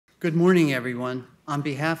Good morning, everyone. On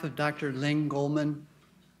behalf of Dr. Ling Goldman,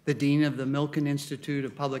 the Dean of the Milken Institute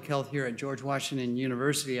of Public Health here at George Washington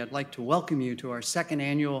University, I'd like to welcome you to our second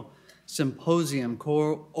annual symposium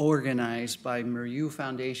co-organized by Miriu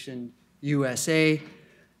Foundation USA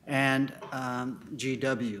and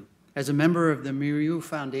GW. As a member of the Miriu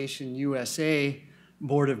Foundation USA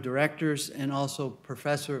Board of Directors and also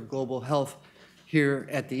Professor of Global Health here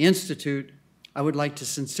at the Institute, I would like to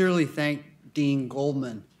sincerely thank Dean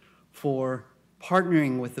Goldman for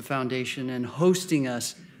partnering with the Foundation and hosting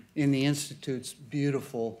us in the Institute's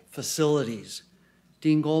beautiful facilities.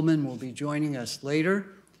 Dean Goldman will be joining us later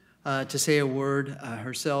to say a word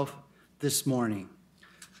herself this morning.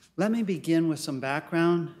 Let me begin with some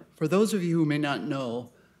background. For those of you who may not know,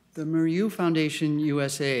 the Miriu Foundation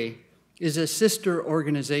USA is a sister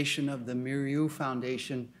organization of the Miriu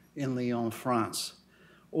Foundation in Lyon, France,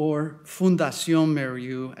 or Fondation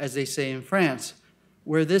Miriu, as they say in France,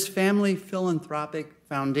 where this family philanthropic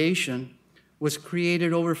foundation was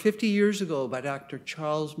created over 50 years ago by Dr.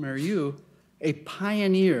 Charles Miriu, a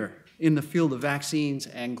pioneer in the field of vaccines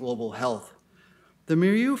and global health. The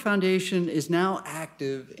Miriu Foundation is now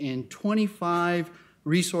active in 25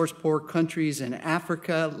 resource-poor countries in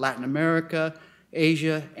Africa, Latin America,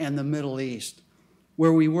 Asia, and the Middle East,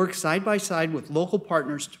 where we work side by side with local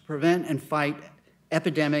partners to prevent and fight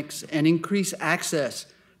epidemics and increase access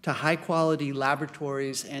to high-quality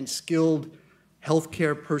laboratories and skilled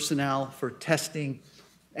healthcare personnel for testing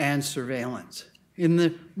and surveillance. In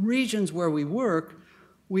the regions where we work,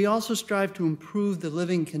 we also strive to improve the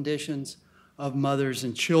living conditions of mothers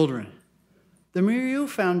and children. The Miriu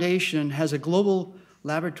Foundation has a global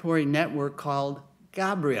laboratory network called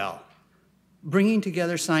Gabriel, bringing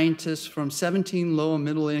together scientists from 17 low and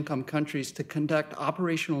middle-income countries to conduct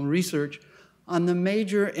operational research on the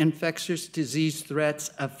major infectious disease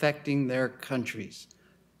threats affecting their countries.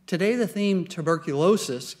 Today, the theme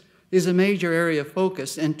tuberculosis is a major area of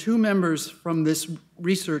focus, and two members from this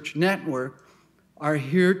research network are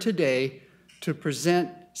here today to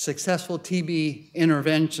present successful TB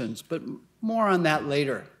interventions, but more on that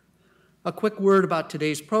later. A quick word about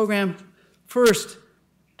today's program. First,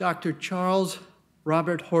 Dr. Charles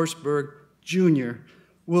Robert Horsberg, Jr.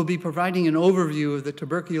 will be providing an overview of the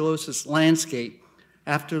tuberculosis landscape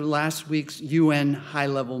after last week's UN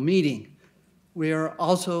high-level meeting. We are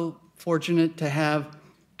also fortunate to have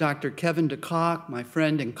Dr. Kevin DeCock, my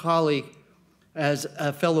friend and colleague, as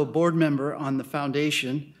a fellow board member on the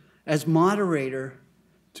foundation, as moderator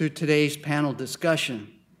to today's panel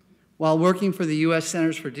discussion. While working for the U.S.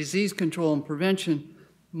 Centers for Disease Control and Prevention,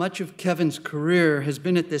 much of Kevin's career has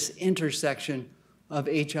been at this intersection of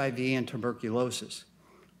HIV and tuberculosis.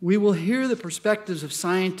 We will hear the perspectives of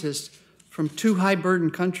scientists from two high-burden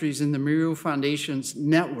countries in the Miriu Foundation's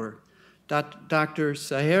network, Dr.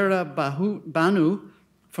 Sahera Banu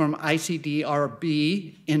from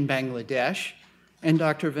ICDRB in Bangladesh, and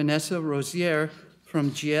Dr. Vanessa Rosier from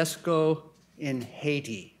GESCO in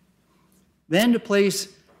Haiti. Then, to place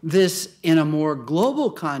this in a more global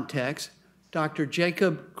context, Dr.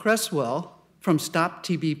 Jacob Cresswell from Stop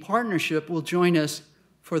TB Partnership will join us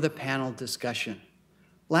for the panel discussion.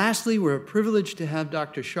 Lastly, we're privileged to have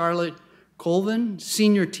Dr. Charlotte Colvin,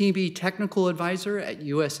 Senior TB Technical Advisor at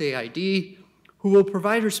USAID, who will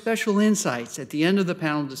provide her special insights at the end of the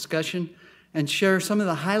panel discussion and share some of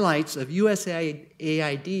the highlights of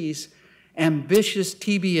USAID's ambitious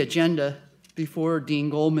TB agenda before Dean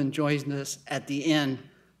Goldman joins us at the end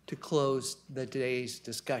to close the today's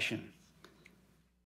discussion.